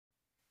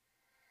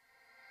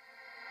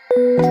KK,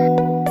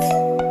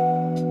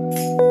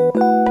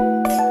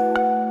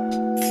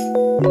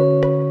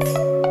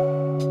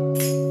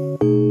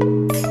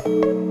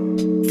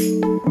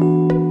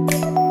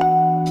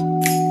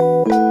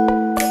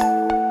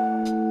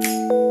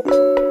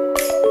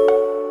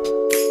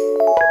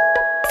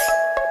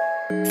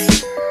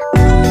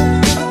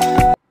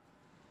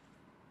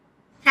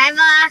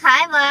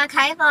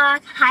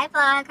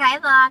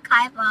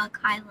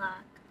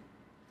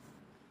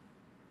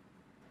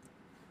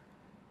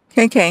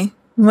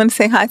 you want to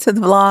say hi to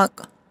the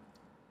vlog?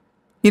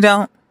 You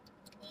don't?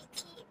 You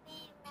keep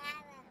being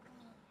mad at me.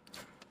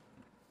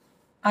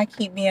 I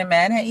keep being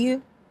mad at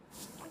you?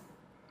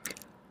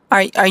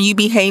 Are you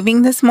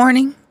behaving this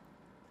morning?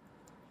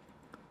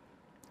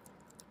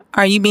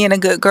 Are you being a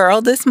good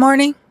girl this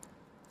morning?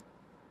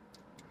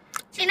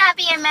 She's not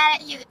being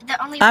mad at you.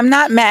 The only I'm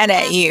not mad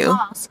at you.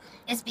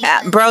 Is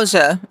because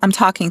Brosia, I'm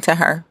talking to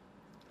her.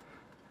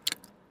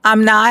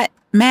 I'm not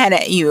mad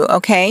at you,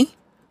 okay?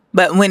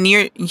 But when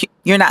you're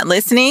not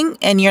listening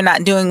and you're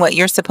not doing what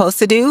you're supposed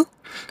to do,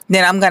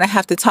 then I'm going to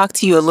have to talk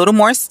to you a little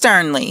more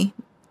sternly,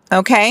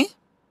 okay?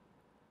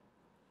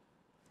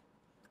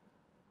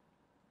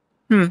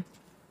 Good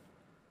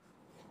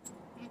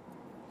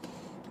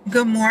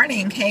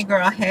morning. Hey,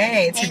 girl.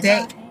 Hey.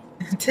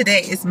 Today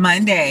is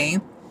Monday.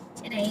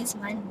 Today's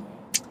Monday.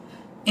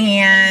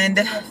 And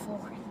April 4th.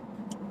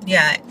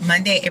 yeah,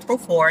 Monday, April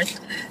 4th.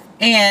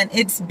 And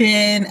it's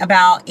been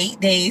about 8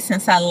 days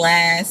since I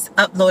last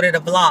uploaded a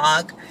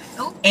vlog.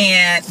 Oh.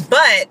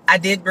 But I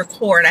did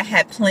record. I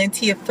had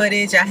plenty of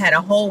footage. I had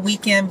a whole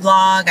weekend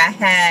vlog. I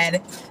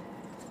had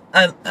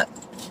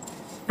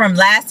from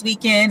last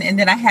weekend, and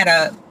then I had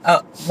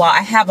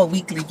I have a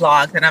weekly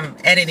vlog that I'm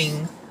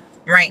editing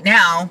right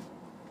now,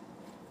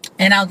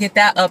 and I'll get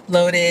that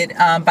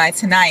uploaded by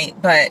tonight.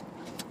 But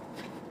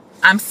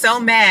I'm so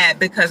mad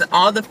because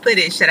all the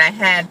footage that I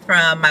had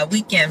from my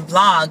weekend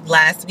vlog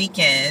last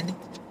weekend,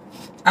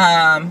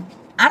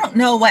 I don't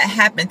know what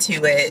happened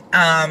to it.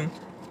 I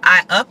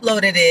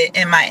uploaded it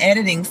in my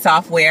editing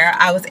software.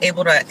 I was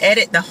able to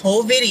edit the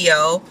whole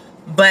video,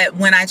 but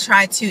when I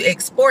tried to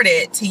export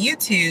it to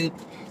YouTube,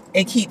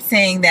 it keeps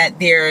saying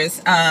that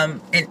there's an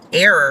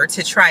error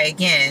to try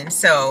again.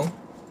 So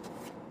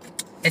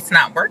it's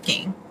not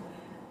working.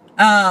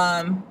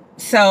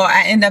 So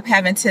I end up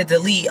having to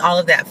delete all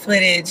of that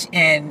footage,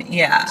 and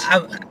yeah,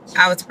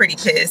 I was pretty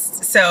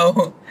pissed.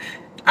 So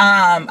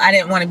I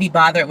didn't want to be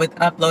bothered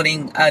with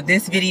uploading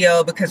this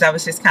video because I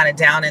was just kind of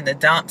down in the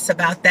dumps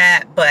about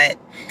that. But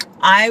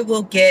I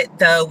will get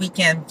the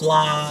weekend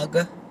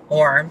vlog,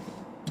 or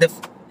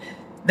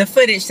the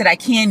footage that I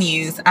can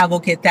use. I will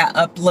get that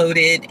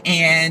uploaded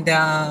and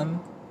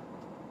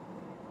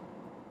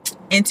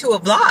into a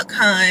vlog,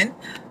 hun.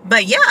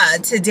 But yeah,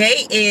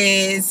 today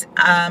is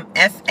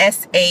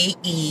FSA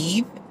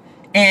Eve,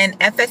 and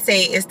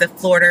FSA is the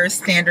Florida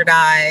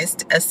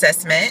Standardized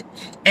Assessment.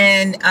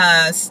 And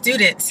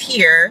students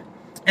here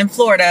in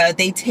Florida,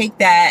 they take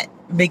that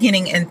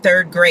beginning in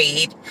 3rd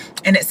grade,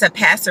 and it's a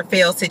pass or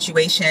fail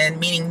situation,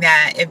 meaning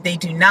that if they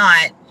do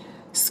not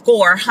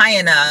score high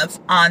enough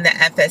on the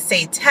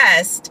FSA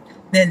test,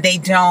 then they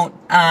don't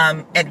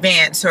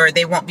advance, or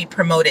they won't be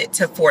promoted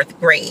to 4th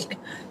grade.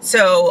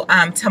 So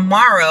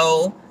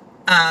tomorrow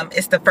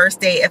is the first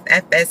day of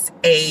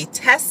FSA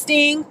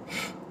testing.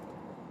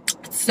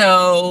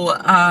 So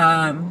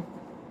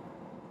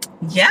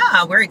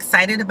yeah, we're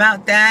excited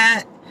about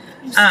that.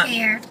 I'm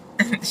scared.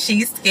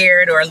 She's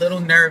scared or a little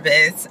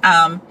nervous.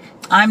 I'm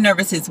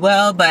nervous as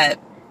well, but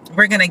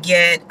we're gonna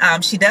get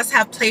she does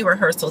have play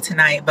rehearsal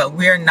tonight, but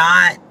we're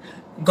not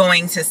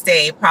going to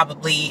stay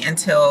probably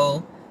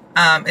until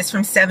it's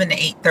from 7 to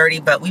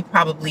 8:30, but we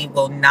probably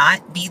will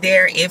not be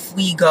there if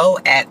we go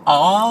at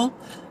all.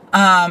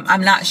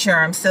 I'm not sure.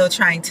 I'm still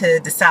trying to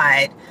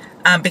decide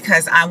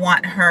because I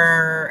want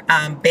her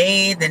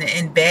bathed and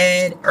in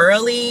bed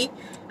early.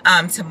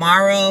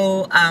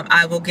 Tomorrow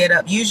I will get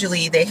up.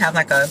 Usually they have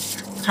like a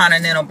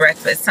continental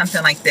breakfast,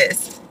 something like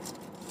this.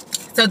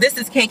 So this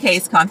is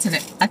KK's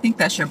continent. I think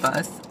that's your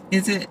bus.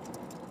 Is it?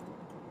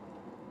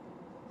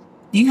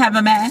 Do you have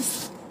a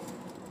mask?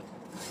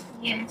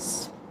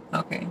 Yes.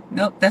 Okay.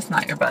 Nope, that's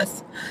not your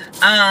bus.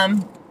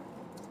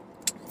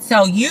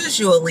 So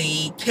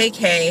usually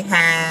KK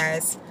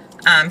has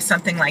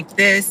something like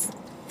this,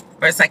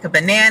 where it's like a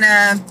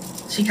banana.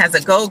 She has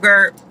a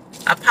Go-Gurt,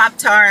 a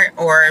Pop-Tart,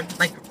 or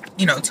like,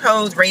 you know,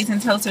 toast,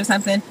 raisin toast or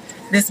something.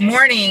 This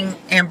morning,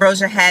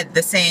 Ambrosia had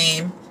the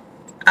same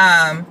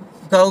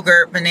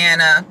Go-Gurt,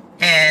 banana,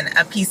 and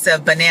a piece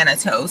of banana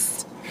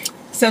toast.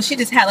 So she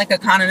just had like a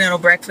continental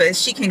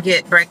breakfast. She can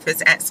get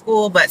breakfast at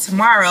school, but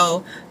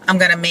tomorrow I'm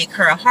gonna make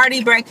her a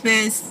hearty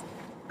breakfast.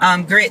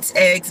 Grits,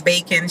 eggs,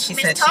 bacon. She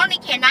said Tony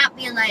cannot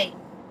be late.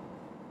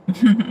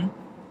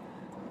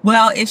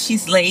 Well, if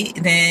she's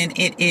late, then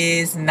it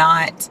is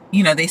not,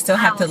 you know, they still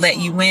have to let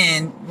you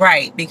in,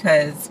 right?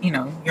 Because, you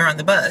know, you're on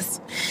the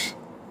bus.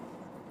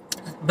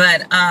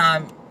 But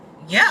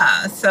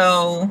yeah,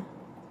 so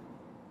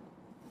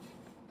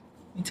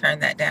let me turn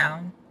that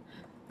down.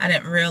 I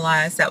didn't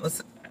realize that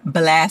was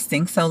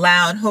blasting so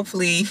loud.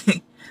 Hopefully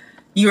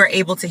you were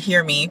able to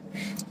hear me.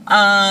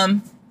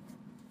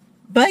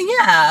 But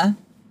yeah,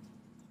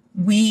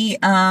 we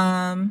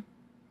are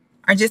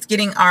just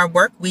getting our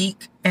work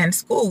week and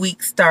school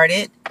week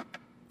started,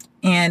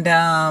 and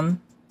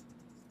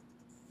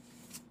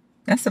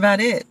that's about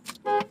it.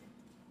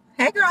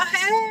 Hey girl,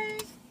 hey.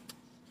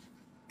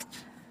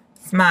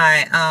 It's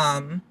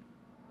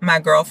my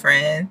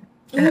girlfriend,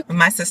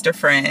 my sister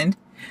friend,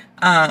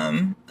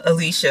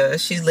 Alicia.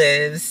 She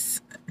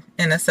lives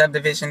in a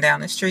subdivision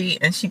down the street,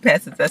 and she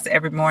passes us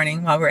every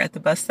morning while we're at the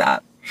bus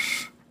stop.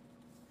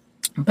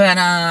 But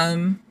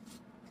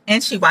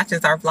and she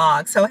watches our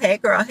vlog. So hey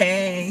girl,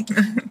 hey.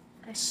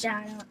 A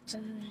shout out to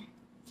her.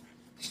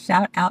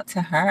 Shout out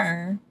to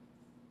her.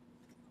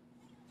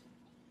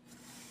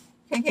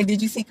 Hey,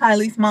 did you see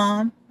Kylie's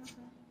mom?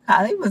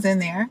 Kylie was in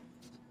there.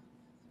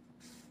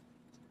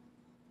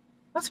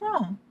 What's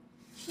wrong?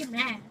 She's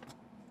mad.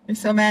 You're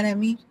so mad at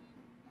me?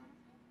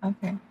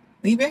 Okay.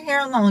 Leave your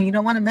hair alone. You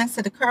don't want to mess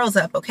the curls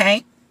up,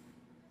 okay?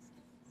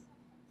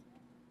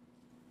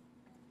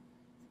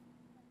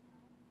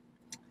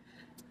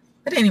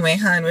 But anyway,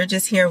 hon, we're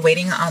just here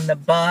waiting on the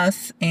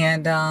bus,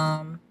 and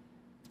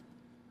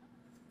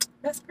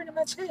that's pretty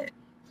much it.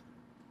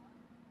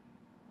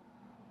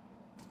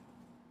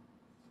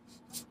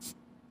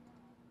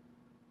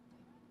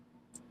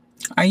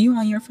 Are you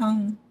on your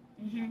phone?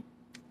 Mm-hmm.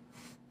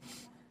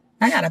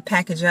 I gotta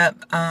package up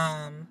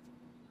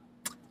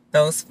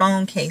those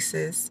phone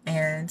cases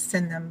and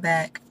send them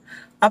back.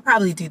 I'll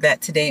probably do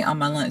that today on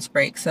my lunch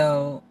break.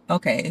 So,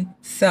 okay.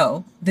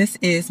 So, this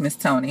is Miss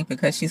Tony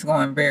because she's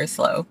going very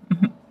slow.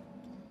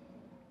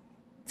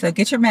 So,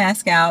 get your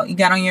mask out. You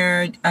got on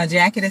your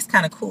jacket. It's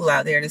kind of cool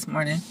out there this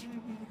morning.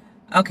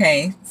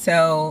 Okay.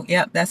 So,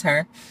 yep, that's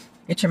her.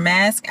 Get your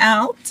mask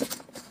out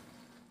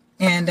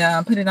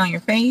and put it on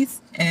your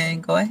face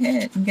and go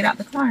ahead and get out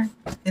the car.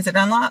 Is it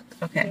unlocked?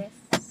 Okay.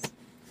 Yes.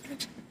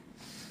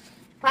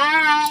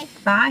 Bye.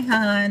 Bye,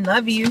 hon.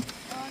 Love you.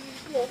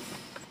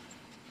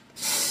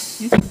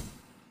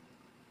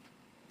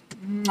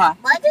 Mwah.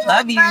 Why does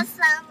Love the you. bus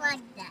sound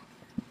like that?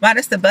 Why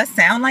does the bus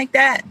sound like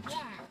that?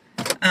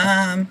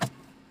 Yeah.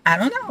 I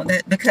don't know.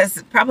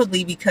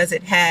 Probably because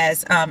it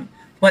has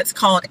what's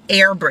called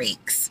air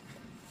brakes.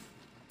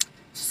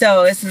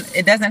 So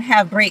it doesn't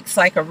have brakes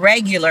like a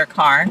regular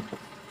car.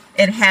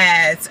 It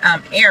has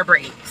air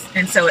brakes,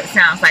 and so it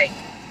sounds like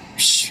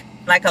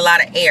a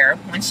lot of air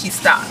when she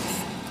stops.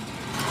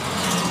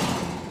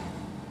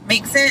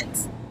 Make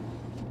sense?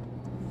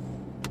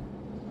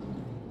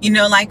 You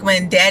know, like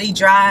when Daddy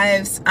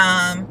drives,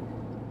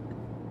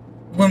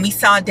 when we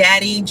saw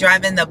Daddy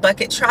driving the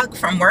bucket truck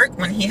from work,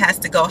 when he has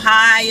to go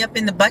high up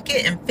in the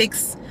bucket and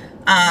fix,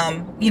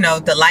 you know,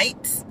 the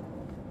lights.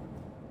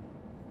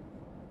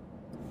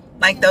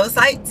 Like those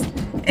lights.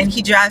 And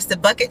he drives the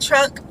bucket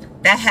truck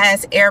that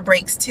has air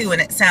brakes too,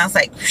 and it sounds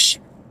like whoosh.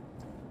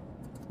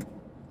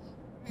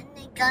 And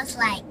it goes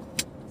like...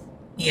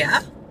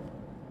 Yeah.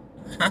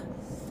 Huh.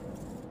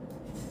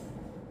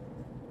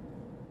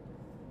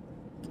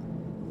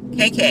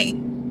 KK,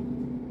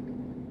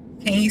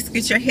 can you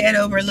scoot your head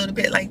over a little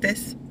bit like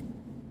this?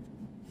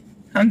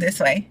 Come this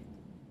way.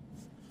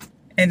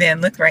 And then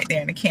look right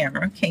there in the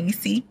camera. Can you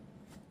see?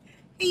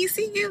 Can you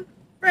see you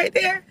right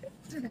there?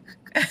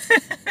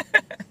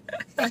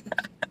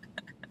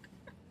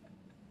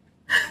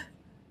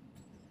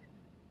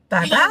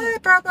 Bye-bye,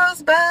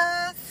 Brobo's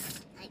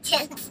bus. I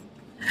can't...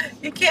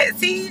 You can't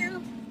see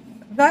you.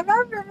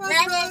 Bye-bye, Brobo's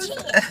That's bus. the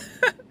chair.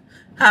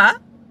 Huh?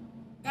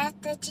 That's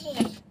the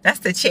chair. That's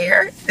the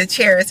chair? The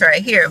chair is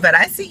right here, but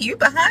I see you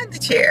behind the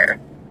chair.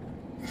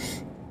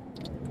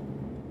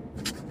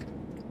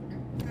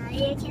 Now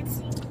you can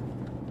see.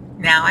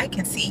 Now I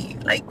can see you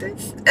like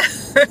this.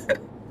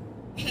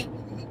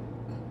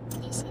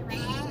 You see my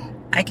head?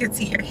 I can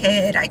see your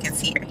head. I can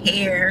see your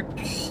hair.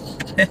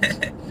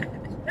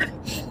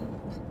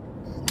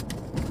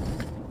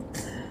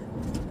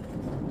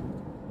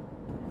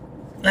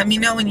 Let me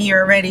know when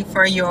you're ready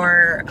for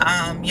your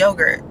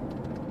yogurt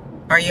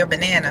or your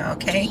banana,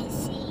 okay?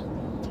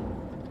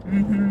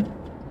 Mm-hmm.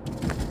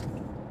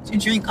 Did you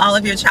drink all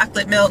of your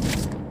chocolate milk?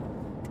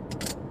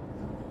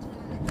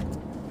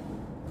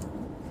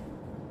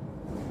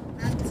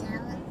 I'm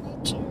telling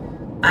the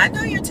truth. I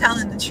know you're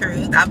telling the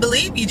truth. I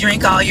believe you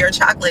drink all your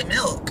chocolate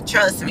milk.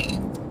 Trust me.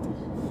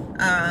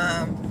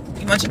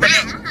 You want your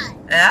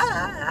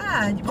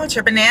banana? You want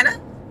your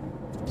banana?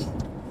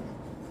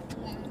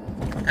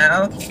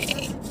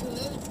 Okay.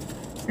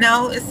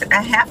 No, it's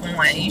a half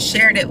one. You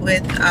shared it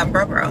with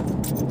Bro.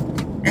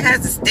 It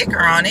has a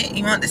sticker on it.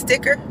 You want the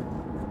sticker?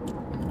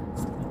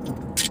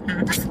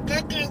 What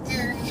sticker do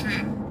I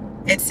have?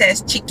 It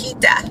says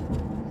Chiquita.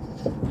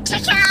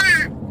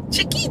 Chica!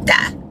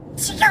 Chiquita.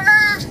 Chica!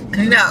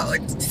 No,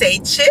 say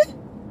Chica.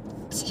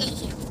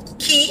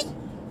 Chiquita.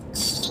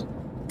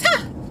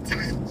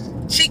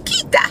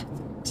 Chiquita.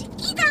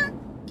 Chiquita.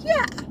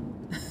 Yeah.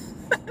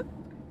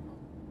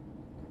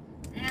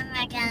 Where am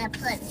I gonna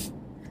put it?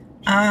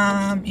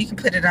 You can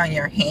put it on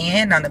your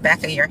hand, on the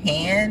back of your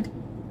hand.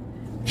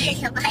 My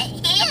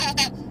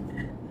hand.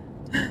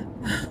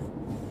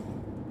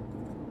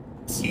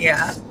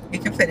 Yeah, you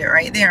can put it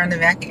right there on the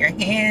back of your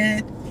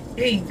hand.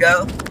 There you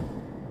go.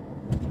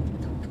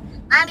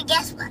 Mommy,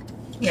 guess what?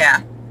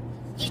 Yeah.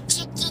 You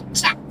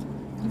chiquita.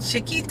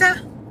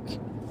 Chiquita?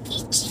 You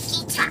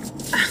chiquita.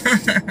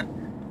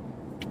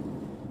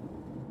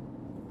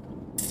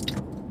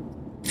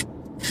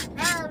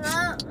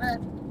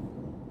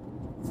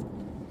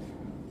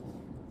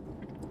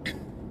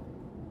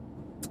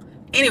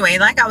 Anyway,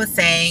 like I was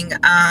saying,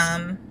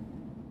 I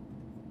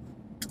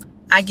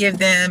give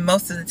them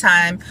most of the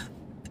time,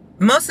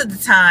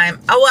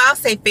 oh, well, I'll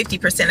say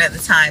 50% of the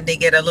time, they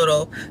get a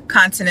little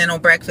continental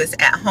breakfast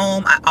at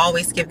home. I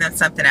always give them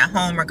something at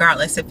home,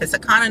 regardless if it's a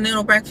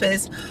continental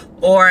breakfast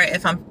or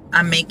if I'm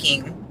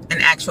making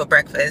an actual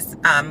breakfast.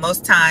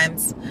 Most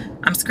times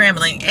I'm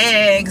scrambling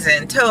eggs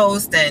and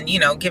toast and, you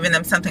know, giving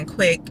them something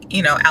quick,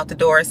 you know, out the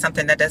door,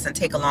 something that doesn't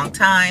take a long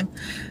time.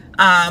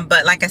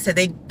 But like I said,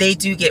 they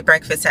do get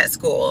breakfast at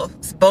school,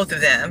 both of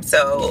them.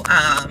 So,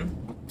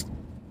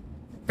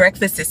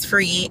 breakfast is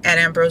free at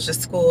Ambrosia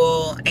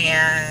School,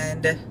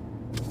 and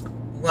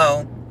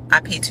well, I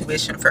pay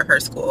tuition for her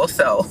school,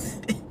 so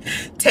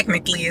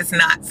technically it's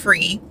not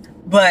free,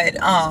 but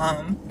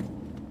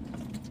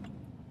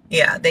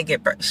yeah,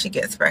 she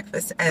gets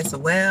breakfast as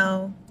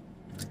well.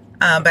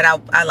 But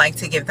I like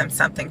to give them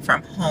something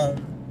from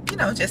home, you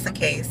know, just in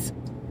case.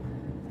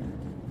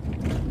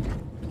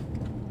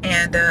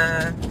 And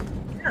yeah,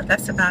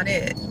 that's about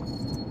it.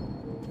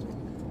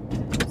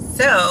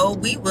 So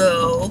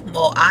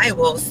I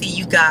will see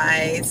you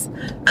guys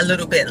a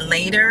little bit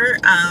later.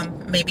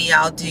 Maybe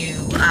I'll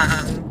do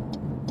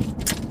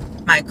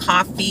my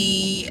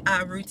coffee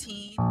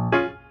routine.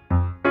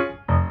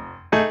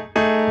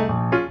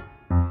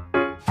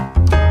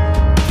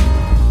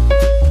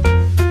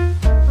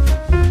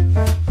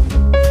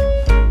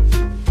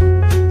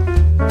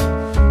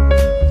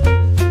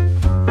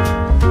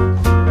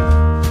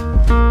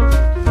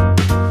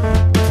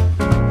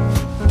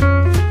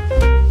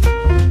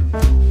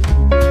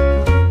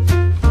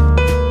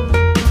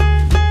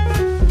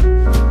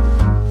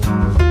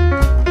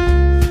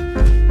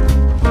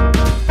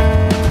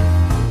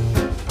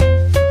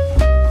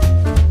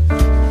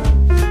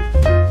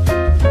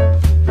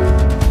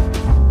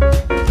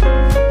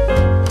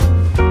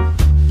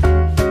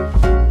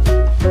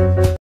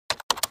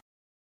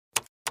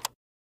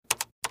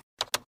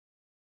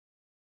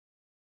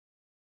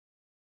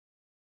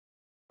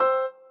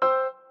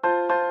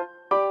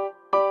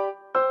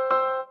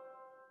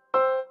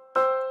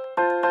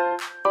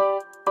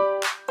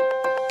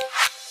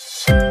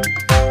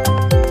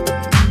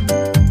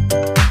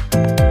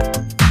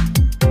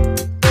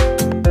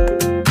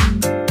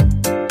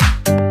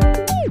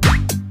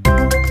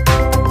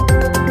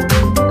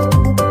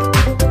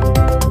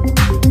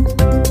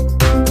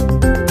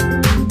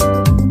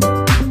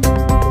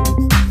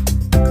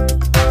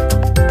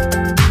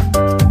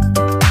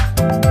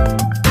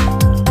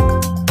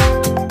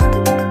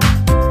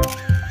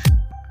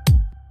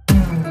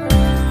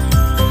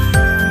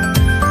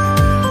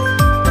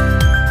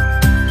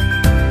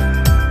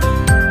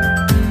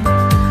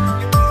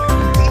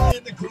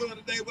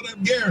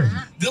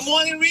 Good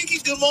morning, Ricky.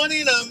 Good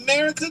morning,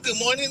 America. Good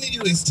morning to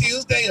you. It's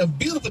Tuesday, a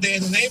beautiful day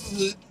in the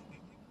neighborhood.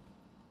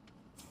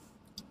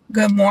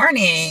 Good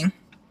morning.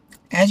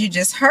 As you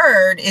just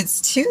heard,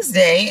 it's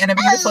Tuesday and a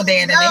beautiful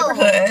day in the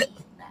neighborhood.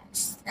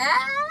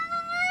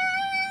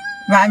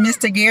 By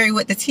Mr. Gary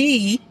with the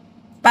T.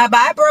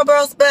 Bye-bye,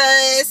 Bros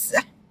Buzz.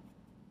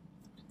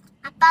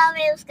 I thought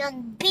we was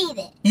gonna beat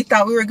it. You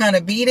thought we were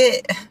gonna beat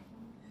it?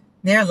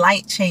 Their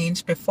light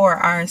changed before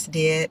ours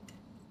did.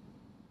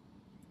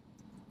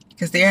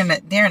 Because they're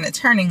in a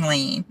turning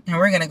lane and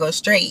we're gonna go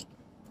straight.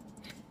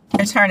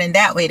 They're turning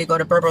that way to go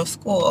to Burbo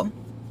School.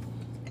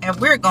 And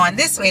we're going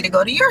this way to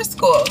go to your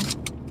school.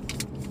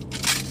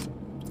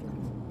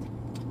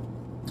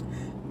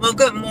 Well,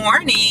 good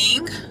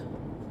morning.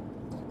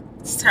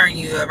 Let's turn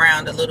you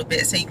around a little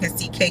bit so you can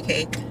see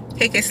KK.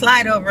 KK,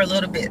 slide over a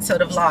little bit so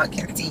the vlog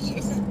can see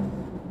you.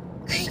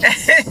 Say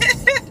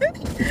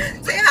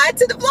hi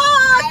to the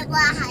vlog.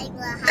 Hi.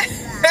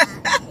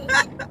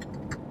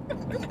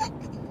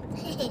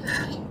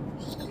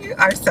 You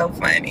are so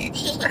funny.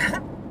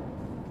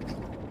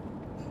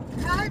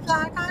 Hi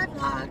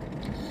vlog.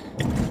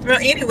 Well,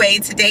 anyway,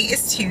 today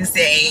is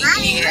Tuesday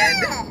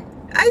and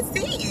I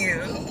see you.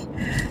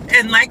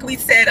 And like we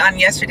said on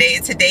yesterday,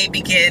 today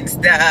begins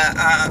the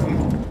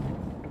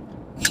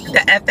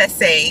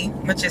FSA,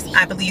 which is,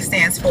 I believe,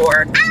 stands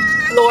for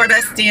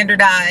Florida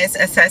Standardized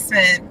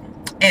Assessment.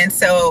 And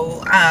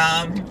so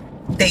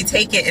they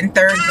take it in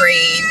 3rd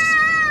grade.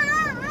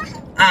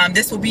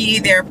 This will be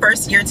their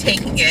first year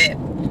taking it,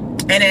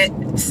 and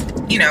it's,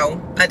 you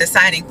know, a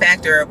deciding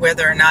factor of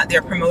whether or not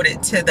they're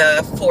promoted to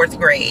the 4th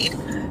grade.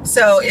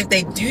 So if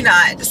they do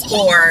not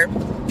score,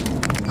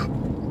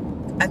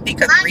 I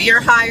think a 3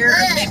 or higher,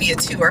 or maybe a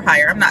 2 or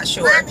higher, I'm not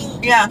sure.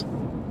 Yeah.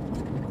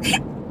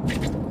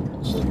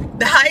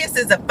 The highest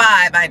is a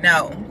 5, I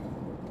know.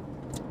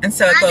 And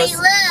so it goes,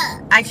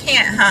 I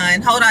can't,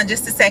 hon. Hold on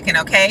just a second,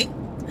 okay?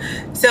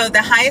 So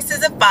the highest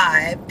is a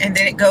 5, and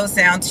then it goes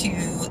down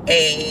to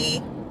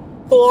a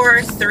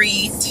 4,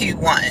 3, 2,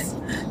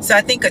 1. So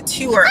I think a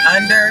 2 or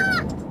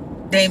under,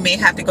 they may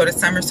have to go to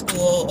summer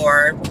school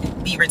or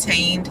be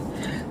retained.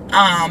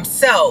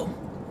 So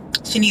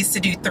she needs to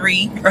do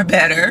 3 or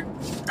better.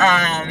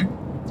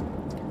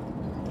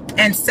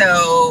 And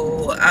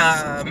so,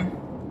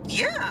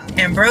 yeah.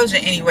 Ambrosia,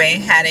 anyway,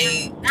 had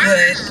a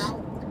good,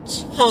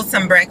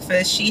 wholesome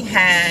breakfast. She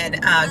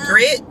had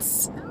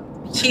grits,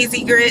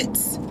 cheesy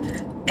grits,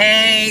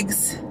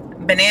 eggs,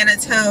 banana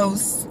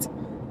toast,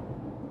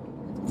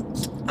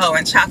 oh,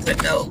 and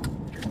chocolate milk.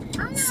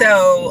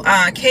 So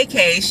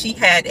KK, she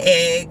had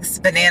eggs,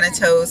 banana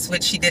toast,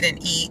 which she didn't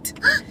eat,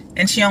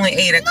 and she only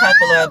ate a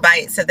couple of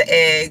bites of the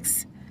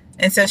eggs.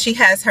 And so she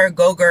has her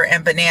Go-Gurt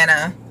and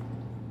banana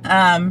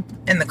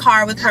in the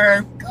car with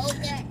her.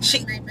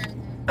 She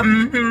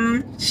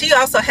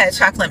also had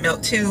chocolate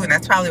milk too, and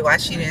that's probably why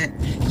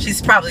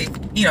she's probably,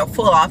 you know,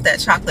 full off that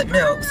chocolate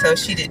milk, so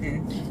she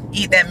didn't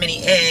eat that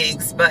many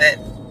eggs. But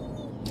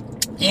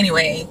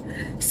anyway,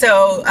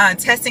 so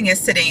testing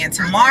is today and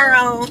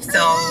tomorrow. So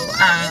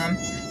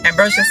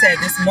Ambrosia said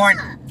this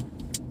morning.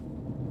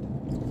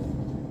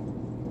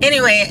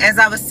 Anyway, as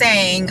I was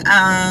saying,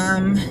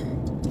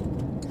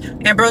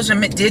 Ambrosia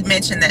did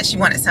mention that she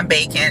wanted some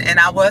bacon, and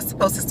I was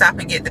supposed to stop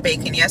and get the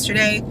bacon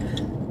yesterday,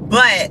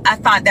 but I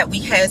thought that we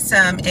had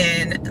some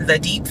in the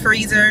deep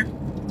freezer.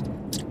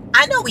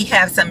 I know we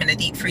have some in the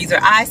deep freezer.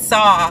 I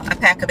saw a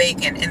pack of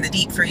bacon in the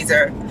deep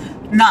freezer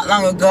not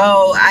long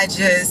ago. I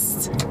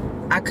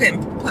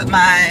couldn't put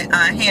my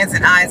hands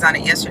and eyes on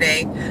it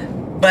yesterday,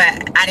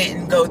 but I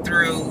didn't go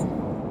through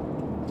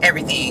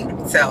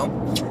everything. So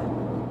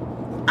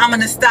I'm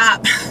gonna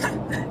stop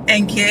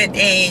and get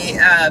a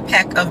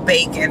pack of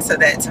bacon so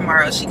that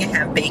tomorrow she can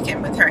have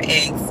bacon with her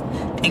eggs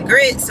and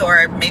grits,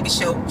 or maybe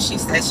she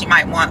says she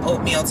might want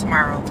oatmeal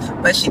tomorrow,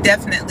 but she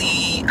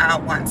definitely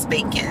wants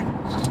bacon.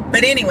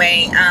 But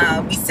anyway,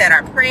 we said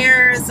our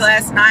prayers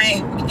last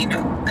night, you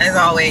know, as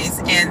always,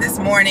 and this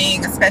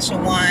morning a special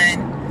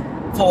one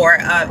for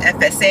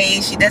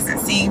FSA. She doesn't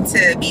seem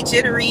to be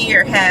jittery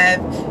or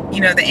have,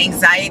 you know, the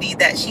anxiety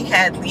that she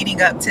had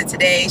leading up to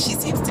today. She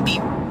seems to be,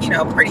 you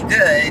know, pretty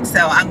good,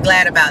 so I'm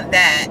glad about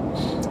that.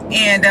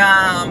 And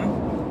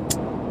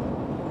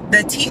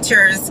the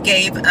teachers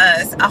gave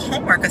us a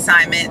homework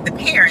assignment, the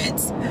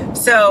parents.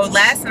 So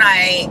last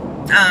night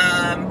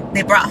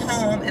they brought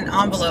home an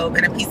envelope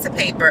and a piece of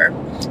paper,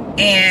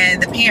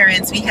 and the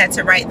parents, we had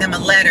to write them a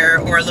letter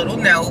or a little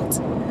note,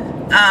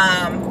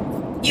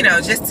 you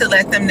know, just to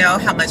let them know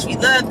how much we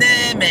love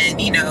them,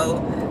 and, you know,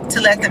 to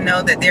let them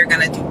know that they're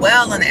going to do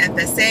well in the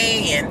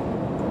FSA, and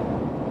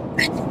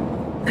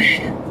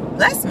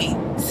bless me,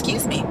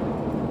 excuse me,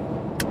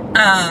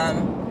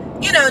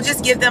 you know,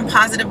 just give them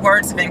positive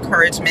words of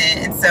encouragement.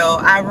 And so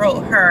I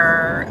wrote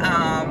her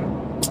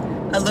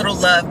a little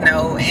love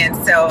note, and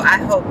so I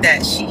hope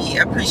that she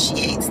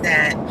appreciates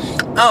that.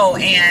 Oh,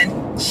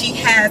 and she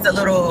has a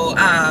little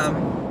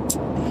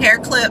hair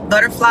clip,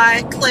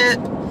 butterfly clip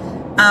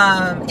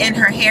in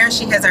her hair.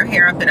 She has her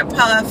hair up in a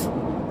puff,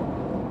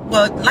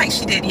 well, like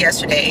she did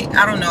yesterday.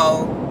 I don't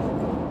know,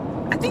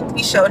 I think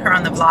we showed her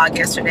on the vlog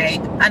yesterday.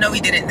 I know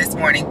we did it this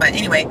morning, but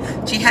anyway,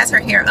 she has her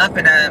hair up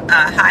in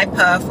a high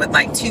puff with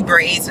like 2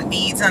 braids with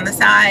beads on the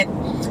side.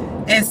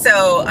 And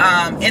so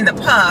in the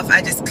puff,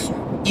 I just,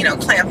 you know,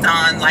 clamped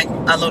on like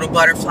a little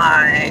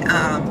butterfly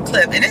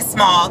clip, and it's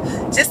small,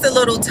 just a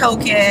little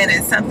token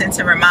and something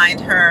to remind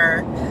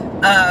her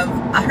of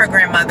her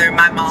grandmother,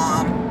 my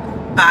mom,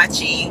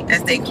 Bachi,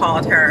 as they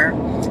called her.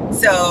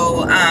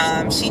 So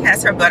she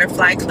has her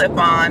butterfly clip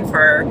on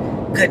for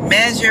good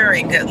measure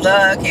and good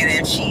luck. And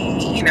if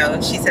she, you know,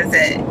 she says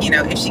that, you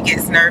know, if she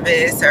gets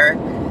nervous or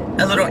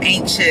a little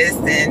anxious,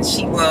 then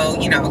she will,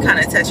 you know, kind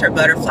of touch her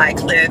butterfly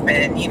clip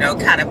and, you know,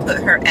 kind of put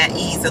her at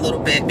ease a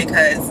little bit,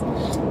 because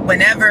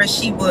whenever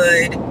she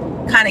would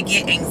kind of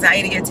get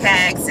anxiety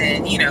attacks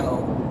and, you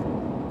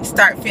know,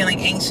 start feeling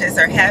anxious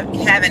or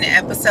having an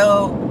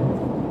episode,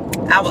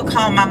 I would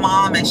call my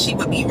mom and she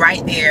would be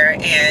right there.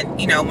 And,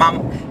 you know,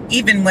 mom,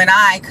 even when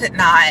I could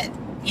not,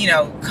 you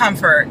know,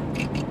 comfort,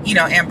 you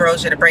know,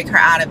 Ambrosia to break her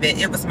out of it,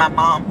 it was my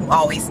mom who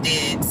always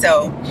did.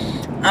 So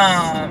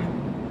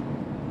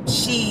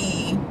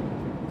she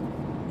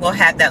will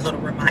have that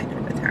little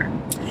reminder with her.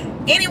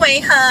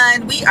 Anyway,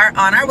 hun, we are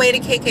on our way to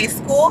KK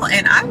school,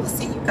 and I will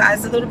see you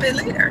guys a little bit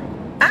later.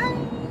 Bye.